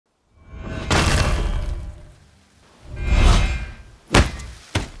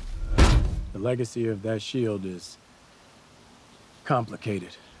legacy of that shield is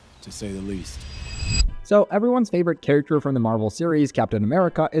complicated, to say the least. So everyone's favorite character from the Marvel series, Captain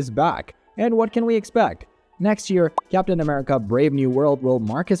America, is back. And what can we expect? Next year, Captain America Brave New World will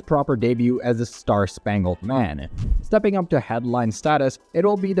mark his proper debut as a Star-Spangled Man. Stepping up to headline status, it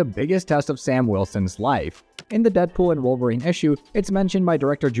will be the biggest test of Sam Wilson's life. In the Deadpool and Wolverine issue, it's mentioned by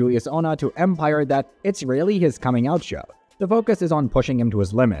director Julius Onah to Empire that it's really his coming out show. The focus is on pushing him to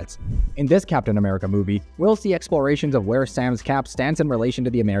his limits. In this Captain America movie, we'll see explorations of where Sam's Cap stands in relation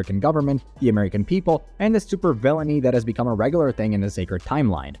to the American government, the American people, and the supervillainy that has become a regular thing in the sacred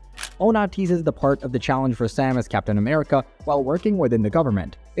timeline. Onah teases the part of the challenge for Sam as Captain America while working within the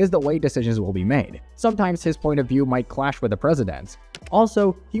government is the way decisions will be made. Sometimes his point of view might clash with the president's.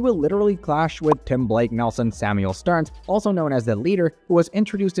 Also, he will literally clash with Tim Blake Nelson Samuel Stearns, also known as the Leader, who was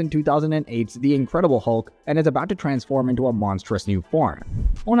introduced in 2008's The Incredible Hulk and is about to transform into a monstrous new form.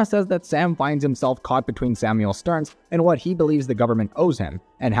 Onah says that Sam finds himself caught between Samuel Stearns and what he believes the government owes him,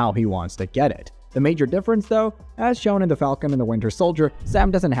 and how he wants to get it. The major difference, though, as shown in The Falcon and the Winter Soldier, Sam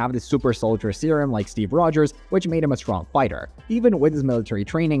doesn't have the super soldier serum like Steve Rogers, which made him a strong fighter. Even with his military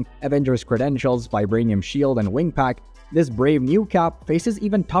training, Avengers credentials, vibranium shield, and wing pack, this brave new Cap faces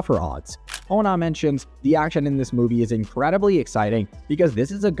even tougher odds. Onah mentions, the action in this movie is incredibly exciting because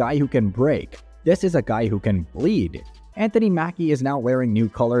this is a guy who can break. This is a guy who can bleed. Anthony Mackie is now wearing new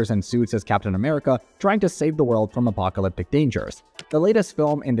colors and suits as Captain America, trying to save the world from apocalyptic dangers. The latest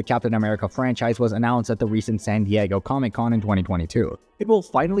film in the Captain America franchise was announced at the recent San Diego Comic-Con in 2022. It will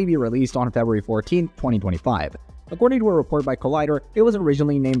finally be released on February 14, 2025. According to a report by Collider, it was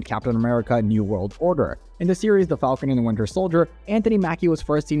originally named Captain America New World Order. In the series The Falcon and the Winter Soldier, Anthony Mackie was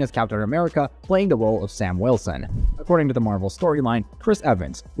first seen as Captain America, playing the role of Sam Wilson. According to the Marvel storyline, Chris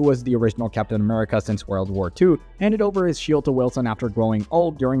Evans, who was the original Captain America since World War II, handed over his shield to Wilson after growing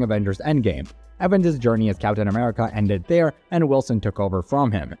old during Avengers Endgame. Evans' journey as Captain America ended there, and Wilson took over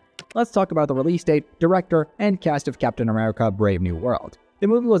from him. Let's talk about the release date, director, and cast of Captain America Brave New World. The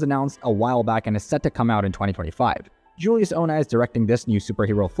movie was announced a while back and is set to come out in 2025. Julius Onah is directing this new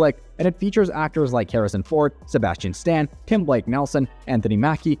superhero flick, and it features actors like Harrison Ford, Sebastian Stan, Tim Blake Nelson, Anthony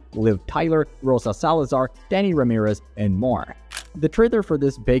Mackie, Liv Tyler, Rosa Salazar, Danny Ramirez, and more. The trailer for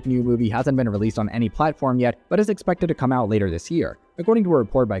this big new movie hasn't been released on any platform yet, but is expected to come out later this year, according to a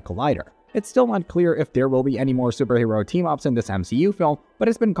report by Collider. It's still not clear if there will be any more superhero team-ups in this MCU film, but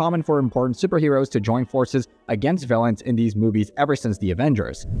it's been common for important superheroes to join forces against villains in these movies ever since the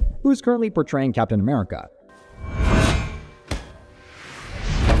Avengers. Who's currently portraying Captain America?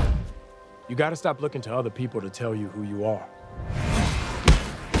 You gotta stop looking to other people to tell you who you are.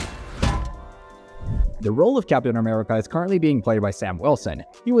 The role of Captain America is currently being played by Sam Wilson.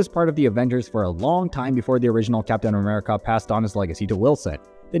 He was part of the Avengers for a long time before the original Captain America passed on his legacy to Wilson.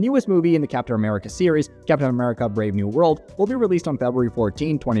 The newest movie in the Captain America series, Captain America Brave New World, will be released on February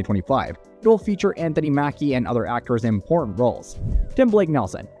 14, 2025. It will feature Anthony Mackie and other actors in important roles. Tim Blake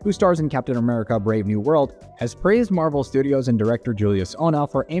Nelson, who stars in Captain America Brave New World, has praised Marvel Studios and director Julius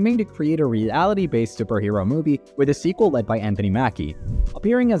Onah for aiming to create a reality-based superhero movie with a sequel led by Anthony Mackie.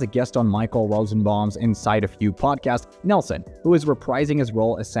 Appearing as a guest on Michael Rosenbaum's Inside a Few podcast, Nelson, who is reprising his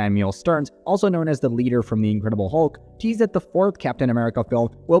role as Samuel Stearns, also known as the Leader from The Incredible Hulk, teased that the fourth Captain America film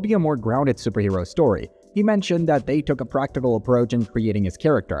will be a more grounded superhero story. He mentioned that they took a practical approach in creating his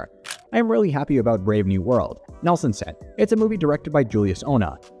character. "I am really happy about Brave New World," Nelson said. "It's a movie directed by Julius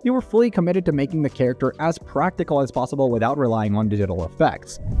Onah. They were fully committed to making the character as practical as possible without relying on digital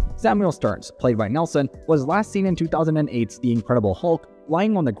effects." Samuel Stearns, played by Nelson, was last seen in 2008's The Incredible Hulk,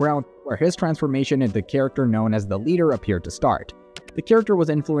 lying on the ground where his transformation into the character known as the Leader appeared to start. The character was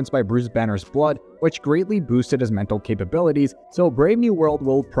influenced by Bruce Banner's blood, which greatly boosted his mental capabilities, so Brave New World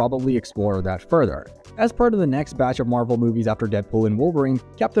will probably explore that further. As part of the next batch of Marvel movies after Deadpool and Wolverine,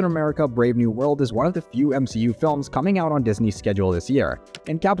 Captain America Brave New World is one of the few MCU films coming out on Disney's schedule this year.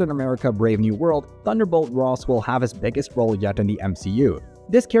 In Captain America Brave New World, Thunderbolt Ross will have his biggest role yet in the MCU.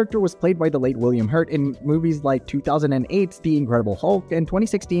 This character was played by the late William Hurt in movies like 2008's The Incredible Hulk and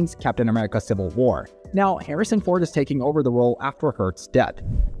 2016's Captain America Civil War. Now, Harrison Ford is taking over the role after Hurt's death.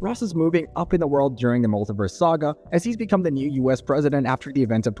 Ross is moving up in the world during the multiverse saga, as he's become the new US president after the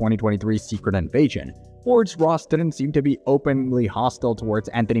events of 2023's Secret Invasion. Ford's Ross didn't seem to be openly hostile towards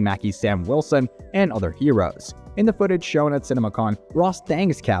Anthony Mackie's Sam Wilson and other heroes. In the footage shown at CinemaCon, Ross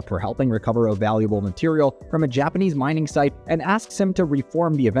thanks Cap for helping recover a valuable material from a Japanese mining site and asks him to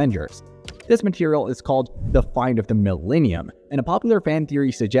reform the Avengers. This material is called the Find of the Millennium, and a popular fan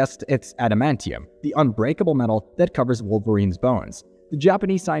theory suggests it's adamantium, the unbreakable metal that covers Wolverine's bones. The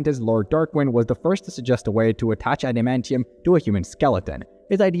Japanese scientist Lord Darkwing was the first to suggest a way to attach adamantium to a human skeleton.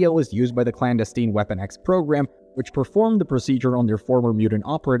 His idea was used by the clandestine Weapon X program, which performed the procedure on their former mutant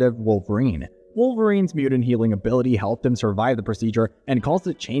operative, Wolverine. Wolverine's mutant healing ability helped him survive the procedure and caused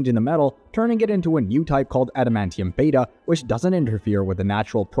a change in the metal, turning it into a new type called adamantium beta, which doesn't interfere with the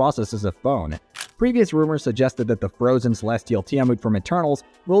natural processes of bone. Previous rumors suggested that the frozen celestial Tiamut from Eternals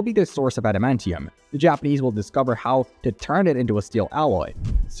will be the source of adamantium. The Japanese will discover how to turn it into a steel alloy.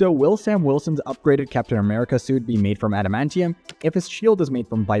 So will Sam Wilson's upgraded Captain America suit be made from adamantium? If his shield is made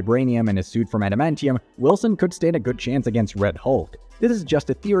from vibranium and his suit from adamantium, Wilson could stand a good chance against Red Hulk. This is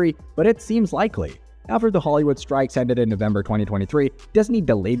just a theory, but it seems likely. After the Hollywood strikes ended in November 2023, Disney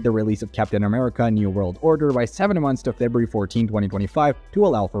delayed the release of Captain America New World Order by 7 months to February 14, 2025 to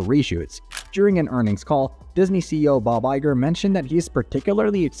allow for reshoots. During an earnings call, Disney CEO Bob Iger mentioned that he is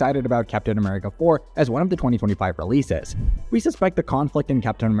particularly excited about Captain America 4 as one of the 2025 releases. We suspect the conflict in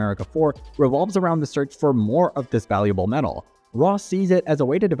Captain America 4 revolves around the search for more of this valuable metal. Ross sees it as a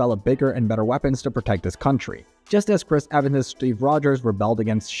way to develop bigger and better weapons to protect his country. Just as Chris Evans' Steve Rogers rebelled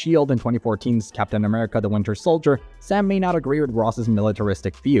against S.H.I.E.L.D. in 2014's Captain America the Winter Soldier, Sam may not agree with Ross's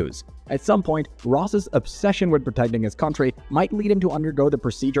militaristic views. At some point, Ross's obsession with protecting his country might lead him to undergo the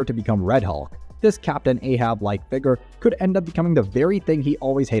procedure to become Red Hulk. This Captain Ahab-like figure could end up becoming the very thing he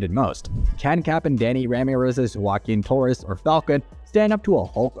always hated most. Can Cap and Danny Ramirez's Joaquin Torres or Falcon stand up to a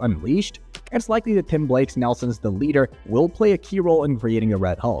Hulk unleashed? It's likely that Tim Blake's Nelson's The Leader will play a key role in creating a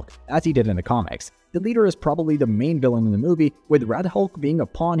Red Hulk, as he did in the comics. The Leader is probably the main villain in the movie, with Red Hulk being a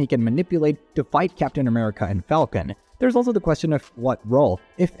pawn he can manipulate to fight Captain America and Falcon. There's also the question of what role,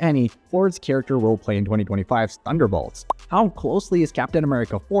 if any, Ford's character will play in 2025's Thunderbolts. How closely is Captain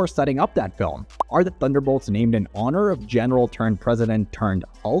America 4 setting up that film? Are the Thunderbolts named in honor of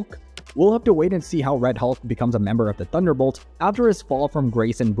General-turned-President-turned-Hulk? We'll have to wait and see how Red Hulk becomes a member of the Thunderbolts after his fall from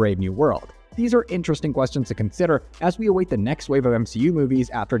grace in Brave New World. These are interesting questions to consider as we await the next wave of MCU movies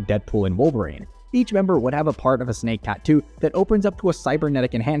after Deadpool and Wolverine. Each member would have a part of a snake tattoo that opens up to a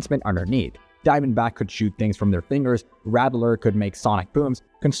cybernetic enhancement underneath. Diamondback could shoot things from their fingers, Rattler could make sonic booms,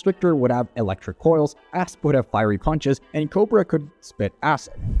 Constrictor would have electric coils, Asp would have fiery punches, and Cobra could spit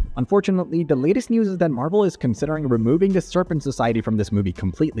acid. Unfortunately, the latest news is that Marvel is considering removing the Serpent Society from this movie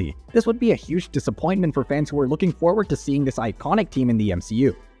completely. This would be a huge disappointment for fans who are looking forward to seeing this iconic team in the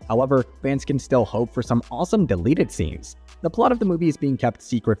MCU. However, fans can still hope for some awesome deleted scenes. The plot of the movie is being kept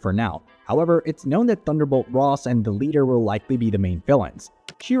secret for now. However, it's known that Thunderbolt Ross and the Leader will likely be the main villains.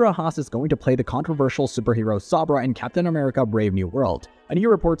 Shira Haas is going to play the controversial superhero Sabra in Captain America Brave New World. A new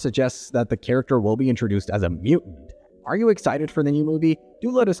report suggests that the character will be introduced as a mutant. Are you excited for the new movie?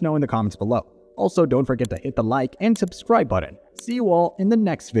 Do let us know in the comments below. Also, don't forget to hit the like and subscribe button. See you all in the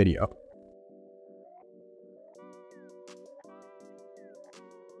next video.